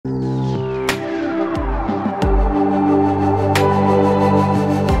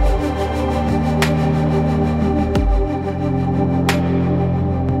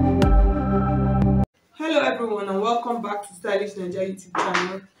Naija YouTube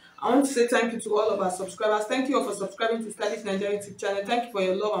channel. I want to say thank you to all of our subscribers. Thank you all for subscribing to Stylish Naija YouTube channel. Thank you for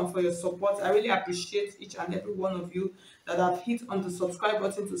your love and for your support. I really appreciate each and every one of you that have hit on the subscribe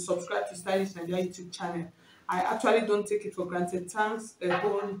button to subscribe to Stylish Naija YouTube channel. I actually don't take it for granted. Thanks a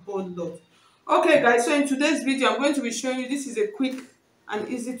whole lot. Okay guys, so in today's video I'm going to be showing you, this is a quick and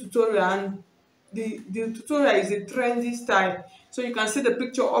easy tutorial, and the tutorial is a trendy style. So you can see the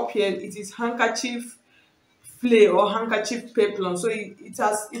picture up here. It is handkerchief flay or handkerchief peplum. So it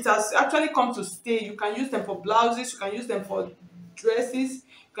has actually come to stay. You can use them for blouses, you can use them for dresses,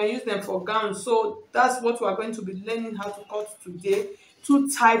 you can use them for gowns. So that's what we are going to be learning how to cut today. Two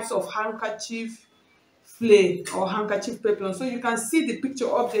types of handkerchief flay or handkerchief peplum. So you can see the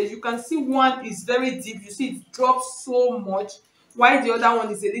picture up there. You can see one is very deep. You see it drops so much, while the other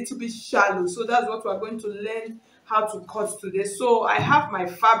one is a little bit shallow. So that's what we are going to learn how to cut today. So I have my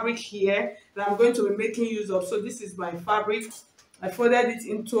fabric here that I'm going to be making use of. So this is my fabric. I folded it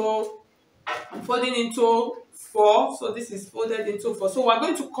into, I'm folding into 4. So this is folded into 4. So we're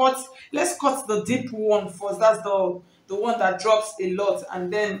going to cut, let's cut the deep one first. That's the one that drops a lot,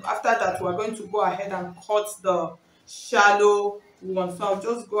 and then after that we're going to go ahead and cut the shallow one. So I'll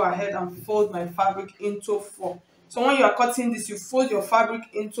just go ahead and fold my fabric into 4. So when you are cutting this, you fold your fabric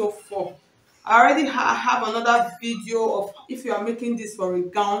into 4. I already have another video of if you are making this for a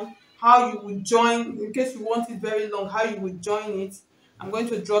gown, how you would join, in case you want it very long, how you would join it. I'm going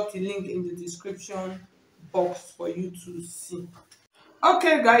to drop the link in the description box for you to see.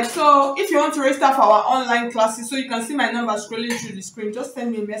 Okay guys, so if you want to register for our online classes, so you can see my number scrolling through the screen, just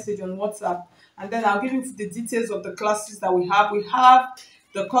send me a message on WhatsApp, and then I'll give you the details of the classes that we have. We have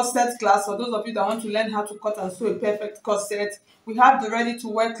the corset class for those of you that want to learn how to cut and sew a perfect corset. We have the ready to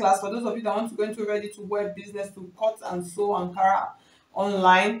wear class for those of you that want to go into ready to wear business to cut and sew Ankara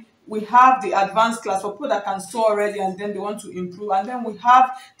online. We have the advanced class for people that can sew already and then they want to improve, and then we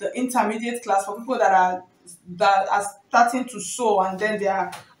have the intermediate class for people that are starting to sew and then they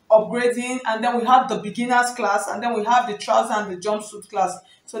are upgrading, and then we have the beginners class, and then we have the trouser and the jumpsuit class.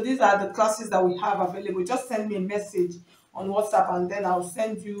 So these are the classes that we have available. Just send me a message on WhatsApp and then I'll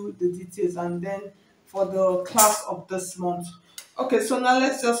send you the details, and then for the class of this month. Okay, so now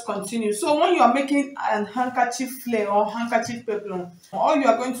let's just continue. So when you are making an handkerchief flay or handkerchief peplum, all you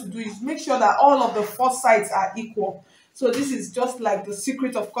are going to do is make sure that all of the 4 sides are equal. So this is just like the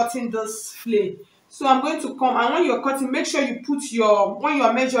secret of cutting this flay. So I'm going to come, and when you're cutting, make sure you put your, when you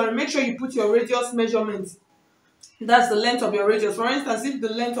are measuring, make sure you put your radius measurement. That's the length of your radius. For instance, if the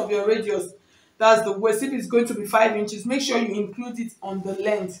length of your radius, that's the waist, if it's going to be 5 inches, make sure you include it on the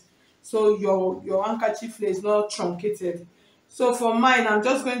length, so your handkerchief flay is not truncated. So for mine, I'm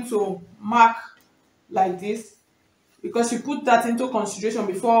just going to mark like this, because you put that into consideration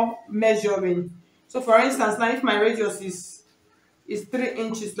before measuring. So for instance, now if my radius is 3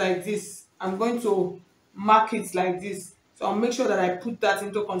 inches like this, I'm going to mark it like this. So I'll make sure that I put that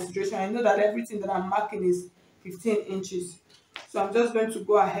into consideration. I know that everything that I'm marking is 15 inches. So I'm just going to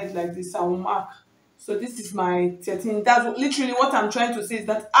go ahead like this. I will mark. So this is my 13. That's literally what I'm trying to say, is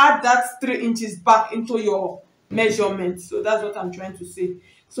that add that 3 inches back into your measurement. So that's what I'm trying to say.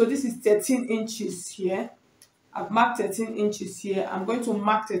 So this is 13 inches here. I've marked 13 inches here. I'm going to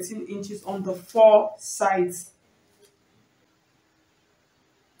mark 13 inches on the 4 sides.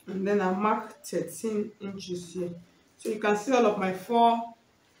 And then I mark 13 inches here. So you can see all of my 4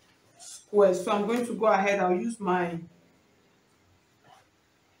 squares. So I'm going to go ahead. I'll use my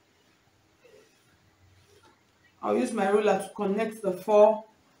ruler to connect the 4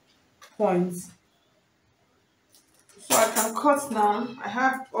 points. So I can cut now. I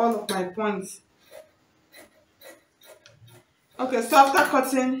have all of my points. Okay, so after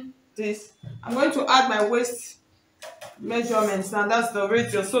cutting this, I'm going to add my waist measurements, and that's the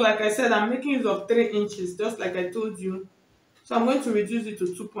radius. So like I said, I'm making use of 3 inches, just like I told you. So I'm going to reduce it to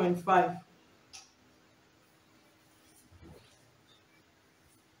 2.5.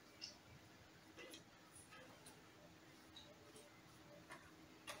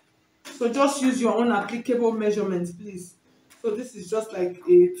 So just use your own applicable measurements, please. So this is just like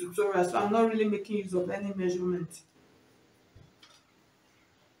a tutorial, so I'm not really making use of any measurement.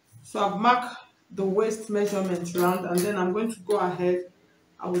 So I've marked the waist measurement round, and then I'm going to go ahead,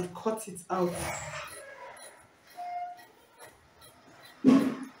 I will cut it out.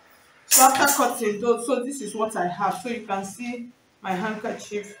 So after cutting those, so this is what I have. So you can see my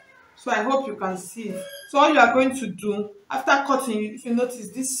handkerchief. So I hope you can see it. So all you are going to do after cutting, if you notice,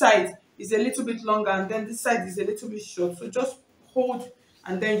 this side is a little bit longer and then this side is a little bit short. So just hold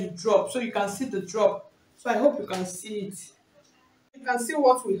and then you drop, so you can see the drop. So I hope you can see it. You can see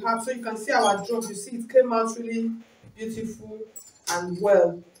what we have. So you can see our drop. You see it came out really beautiful and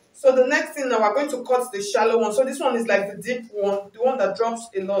well. So the next thing now, we're going to cut the shallow one. So this one is like the deep one, the one that drops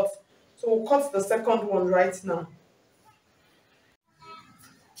a lot. So we'll cut the second one right now.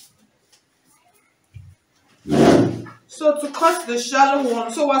 So to cut the shallow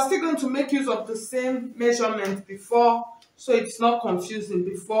one, so we're still going to make use of the same measurement before, so it's not confusing,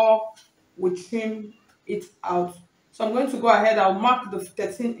 before we trim it out. So I'm going to go ahead, I'll mark the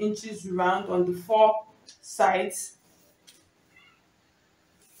 13 inches round on the four sides.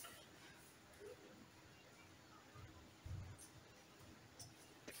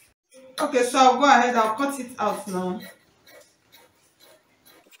 Okay, so I'll go ahead, I'll cut it out now.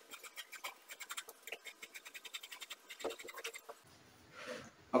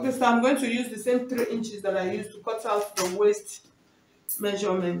 Okay, so I'm going to use the same 3 inches that I used to cut out the waist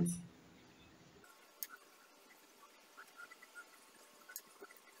measurement.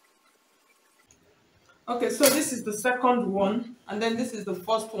 Okay, so this is the second one, and then this is the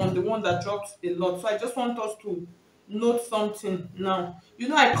first one, the one that dropped a lot. So I just want us to note something now. You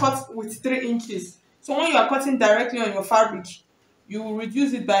know, I cut with 3 inches. So when you are cutting directly on your fabric, you will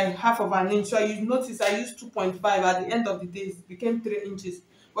reduce it by half of an inch. So you notice I used 2.5. At the end of the day, it became 3 inches.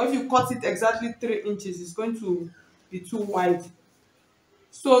 But if you cut it exactly 3 inches, it's going to be too wide.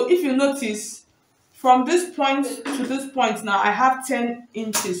 So if you notice, from this point to this point now, I have 10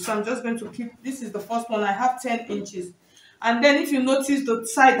 inches. So I'm just going to keep, this is the first one, I have 10 inches. And then if you notice the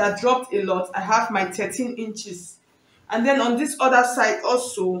side that dropped a lot, I have my 13 inches. And then on this other side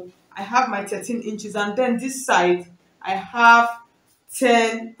also, I have my 13 inches. And then this side, I have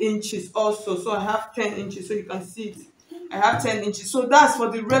 10 inches also. So I have 10 inches, so you can see it. I have 10 inches. So that's for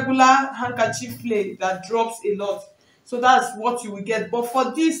the regular handkerchief play that drops a lot. So that's what you will get. But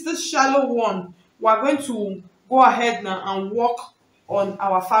for this shallow one, we're going to go ahead now and work on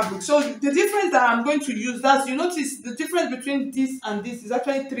our fabric. So the difference that I'm going to use, that's, you notice the difference between this and this is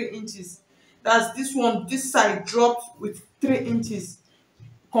actually 3 inches. That's this one, this side dropped with 3 inches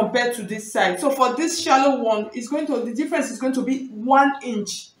compared to this side. So for this shallow one, it's going to, the difference is going to be 1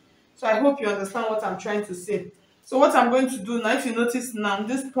 inch. So I hope you understand what I'm trying to say. So what I'm going to do now, if you notice now,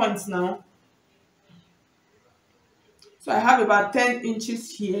 this point now, so I have about 10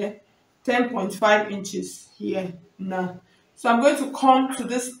 inches here, 10.5 inches here now. So I'm going to come to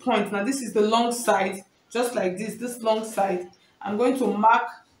this point. Now this is the long side, just like this long side. I'm going to mark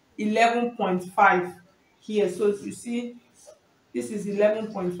 11.5 here. So you see, this is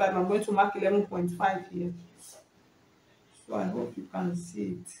 11.5. I'm going to mark 11.5 here. So I hope you can see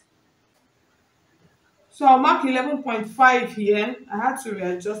it. So I'll mark 11.5 here. I had to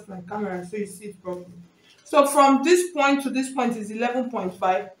readjust my camera so you see it properly. So from this point to this point is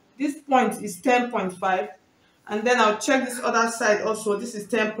 11.5. This point is 10.5. And then I'll check this other side also. This is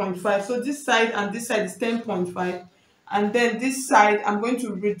 10.5. So this side and this side is 10.5. And then this side, I'm going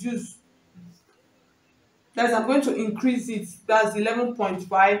to reduce. That's, I'm going to increase it. That's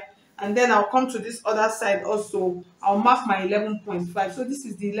 11.5. And then I'll come to this other side also. I'll mark my 11.5. So this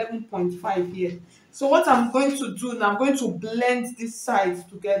is the 11.5 here. So what I'm going to do now, I'm going to blend these sides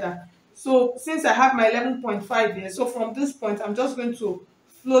together. So since I have my 11.5 here, so from this point, I'm just going to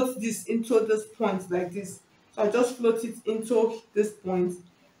float this into this point like this. So I just float it into this point.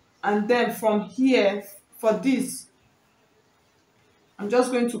 And then from here, for this, I'm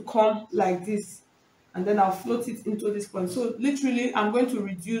just going to come like this. And then I'll float it into this point. So literally, I'm going to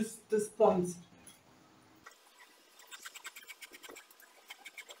reduce this point.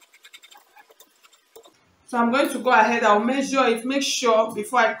 So I'm going to go ahead, I'll measure it, make sure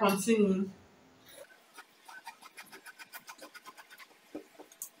before I continue.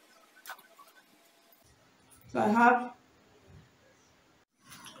 So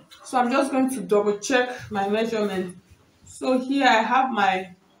I'm just going to double check my measurement. So here I have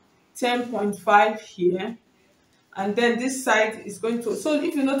my 10.5 here. And then this side is going to, so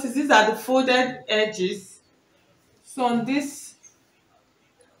if you notice, these are the folded edges. So on this,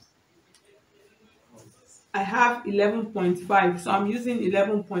 I have 11.5. So I'm using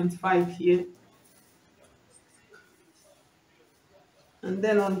 11.5 here. And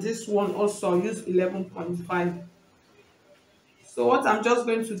then on this one also, I'll use 11.5. So what I'm just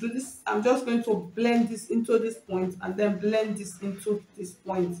going to do, this, I'm just going to blend this into this point and then blend this into this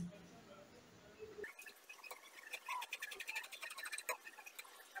point.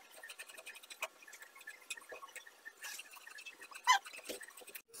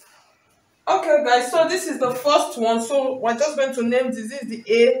 Okay guys, so this is the first one. So we're just going to name this. This is the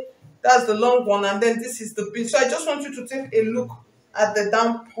A, that's the long one, and then this is the B. So I just want you to take a look at the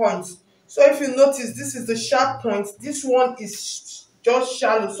down point. So if you notice, this is the sharp point. This one is just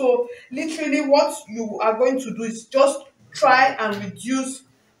shallow. So literally what you are going to do is just try and reduce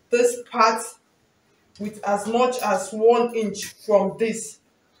this part with as much as 1 inch from this.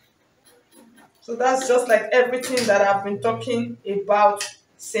 So that's just like everything that I've been talking about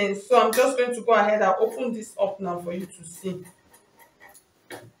since. So I'm just going to go ahead and open this up now for you to see.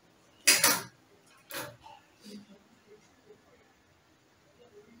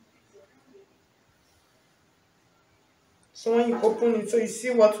 So when you open it, so you see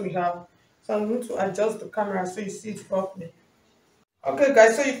what we have. So I'm going to adjust the camera so you see it properly. Okay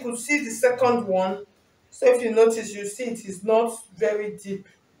guys, so you could see the second one. So if you notice, you see it is not very deep.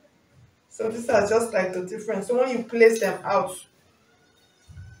 So these are just like the difference. So when you place them out,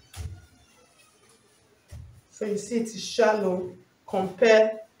 so you see it is shallow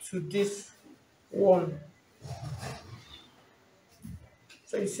compared to this one.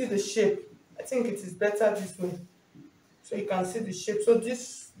 So you see the shape. I think it is better this way. So you can see the shape. So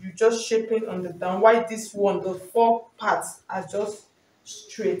this, you just shaping on the down. Why this one, the four parts are just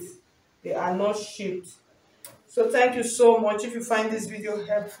straight. They are not shaped. So thank you so much. If you find this video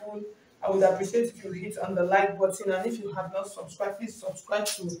helpful, I would appreciate if you hit on the like button. And if you have not subscribed, please subscribe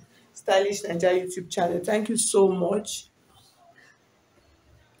to Stylish Naija YouTube channel. Thank you so much.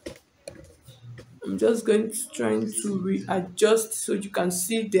 I'm just going to trying to readjust so you can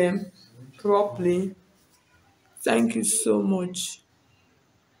see them properly. Thank you so much.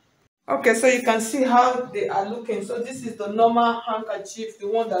 Okay, so you can see how they are looking. So this is the normal handkerchief, the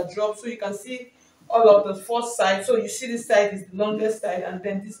one that drops. So you can see all of the four sides. So you see this side is the longest side, and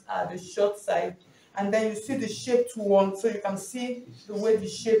then these are the short side. And then you see the shaped one. So you can see the way the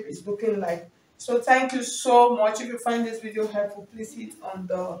shape is looking like. So thank you so much. If you find this video helpful, please hit on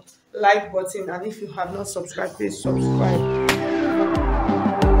the like button. And if you have not subscribed, please subscribe.